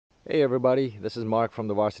Hey everybody, this is Mark from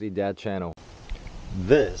the Varsity Dad channel.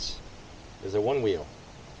 This is a one wheel.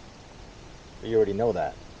 You already know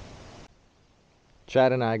that.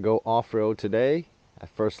 Chad and I go off-road today at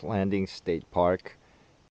First Landing State Park.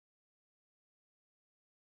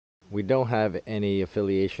 We don't have any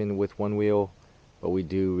affiliation with Onewheel, but we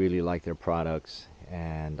do really like their products,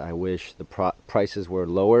 and I wish the prices were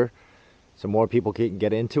lower so more people can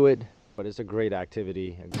get into it, but it's a great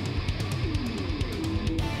activity.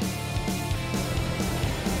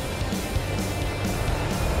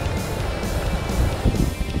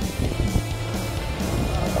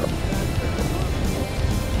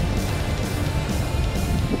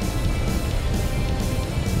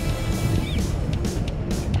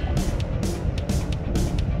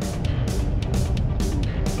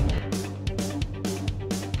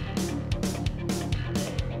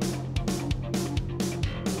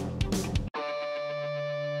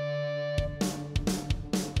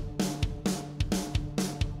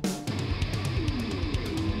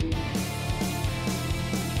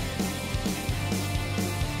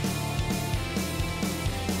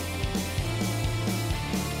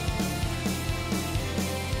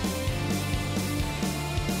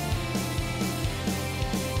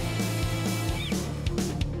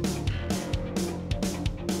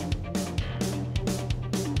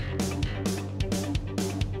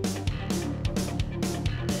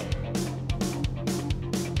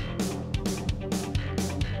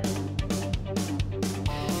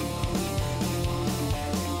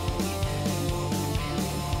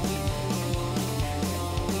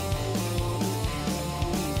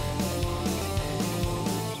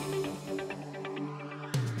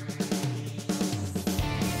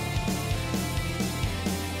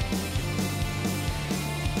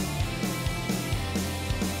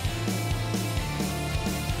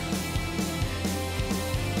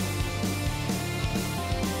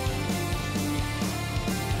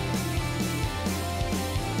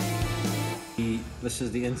 This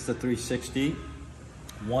is the Insta360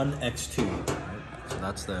 1X2, right? So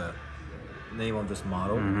that's the name of this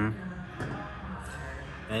model.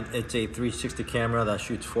 And it's a 360 camera that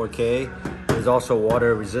shoots 4K. It's also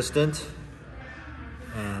water resistant.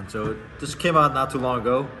 And so this came out not too long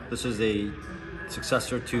ago. This is a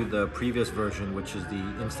successor to the previous version, which is the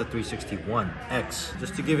Insta360 1X.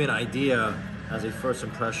 Just to give you an idea as a first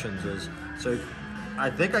impressions is, so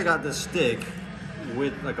I think I got this stick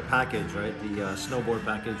with like a package, right? The snowboard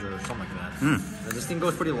package or something like that. And this thing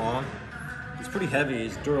goes pretty long. It's pretty heavy,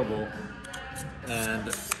 it's durable.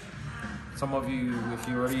 And some of you, if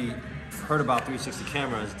you already heard about 360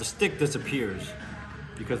 cameras, the stick disappears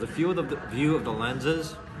because the view of the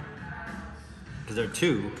lenses, because there are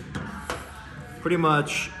two, pretty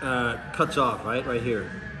much cuts off right here.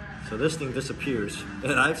 So this thing disappears.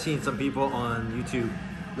 And I've seen some people on YouTube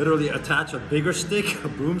literally attach a bigger stick, a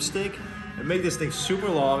broomstick, and make this thing super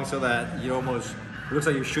long so that you almost, it looks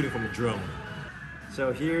like you're shooting from a drone.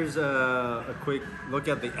 So here's a quick look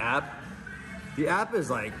at the app. The app is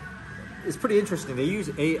like, it's pretty interesting. They use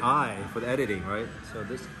AI for the editing, right? So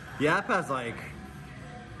the app has like,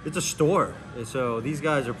 it's a store. And so these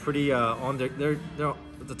guys are pretty on they're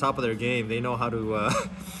at the top of their game. They know how to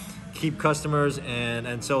keep customers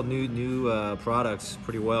and sell new products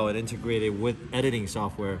pretty well and integrate it with editing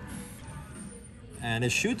software. And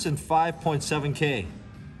it shoots in 5.7K.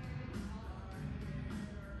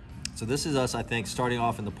 So this is us, I think, starting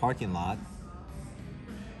off in the parking lot.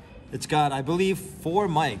 It's got, I believe, 4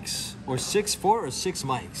 mics, or 4 or 6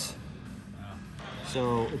 mics.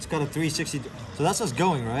 So it's got a 360, so that's us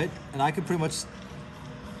going, right? And I could pretty much,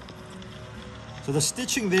 so the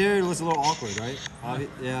stitching there looks a little awkward, right?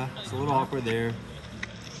 Yeah, it's a little awkward there.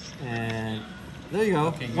 And there you go.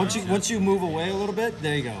 Okay, once you move away a little bit,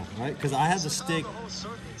 there you go, right? Because I had the stick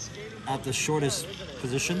at the shortest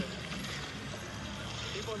position.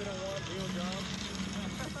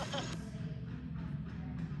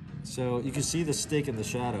 So you can see the stick in the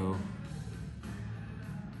shadow,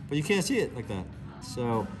 but you can't see it like that.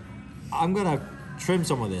 So I'm gonna trim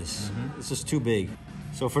some of this. It's just too big.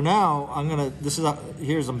 So for now,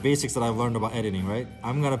 here's some basics that I've learned about editing, right?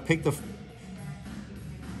 I'm gonna pick the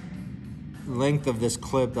length of this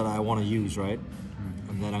clip that I want to use, right?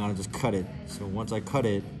 And then I'm gonna just cut it. So once I cut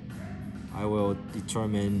it, I will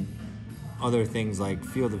determine other things like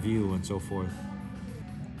field of view and so forth.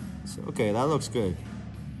 So okay, that looks good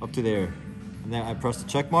up to there. And then I press the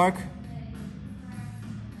check mark.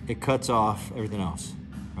 It cuts off everything else,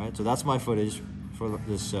 right? So that's my footage for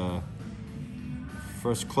this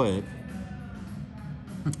first clip.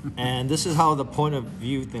 And this is how the point of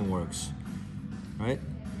view thing works, right?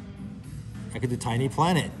 I could do Tiny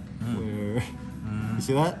Planet, where You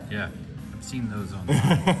see that? Yeah, I've seen those on.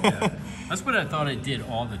 Yeah. That's what I thought I did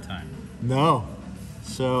all the time. No.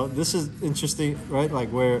 So this is interesting, right? Like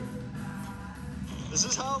where. This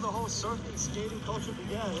is how the whole surfing skating culture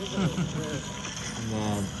began, isn't it? And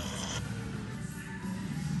then,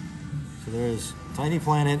 so there's tiny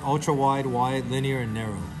planet, ultra wide, wide, linear, and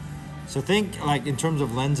narrow. So think like in terms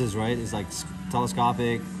of lenses, right? It's like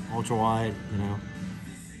telescopic, ultra wide, you know.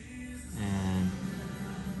 And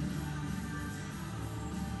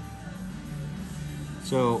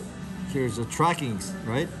so here's a tracking,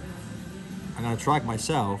 right? I'm gonna track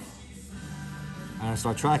myself. I'm gonna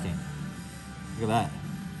start tracking. Look at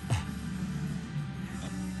that.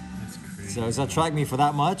 That's crazy. So it's gonna track me for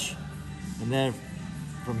that much, and then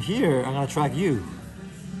from here I'm gonna track you.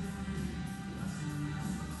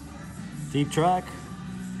 Deep track.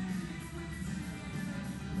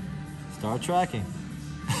 Start tracking.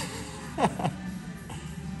 Look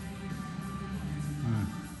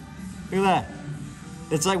at that.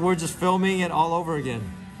 It's like we're just filming it all over again.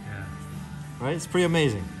 Yeah. Right? It's pretty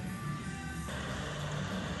amazing.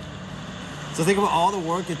 So think about all the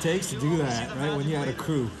work it takes to do that, right? When you had a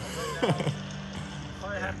crew.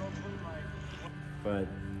 But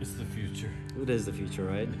it's the future. It is the future,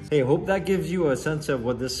 right? Hey, I hope that gives you a sense of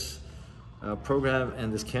what this program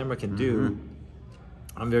and this camera can do.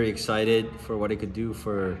 I'm very excited for what it could do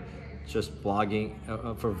for just blogging,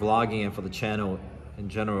 for vlogging, and for the channel in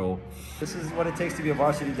general. This is what it takes to be a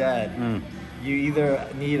varsity dad. You either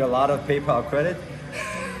need a lot of PayPal credit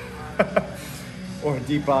or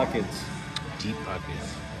deep pockets. Deep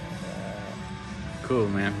pockets. Cool,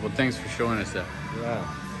 man. Well, thanks for showing us that. Yeah.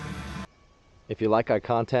 If you like our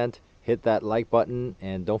content, hit that like button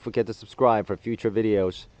and don't forget to subscribe for future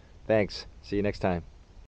videos. Thanks. See you next time.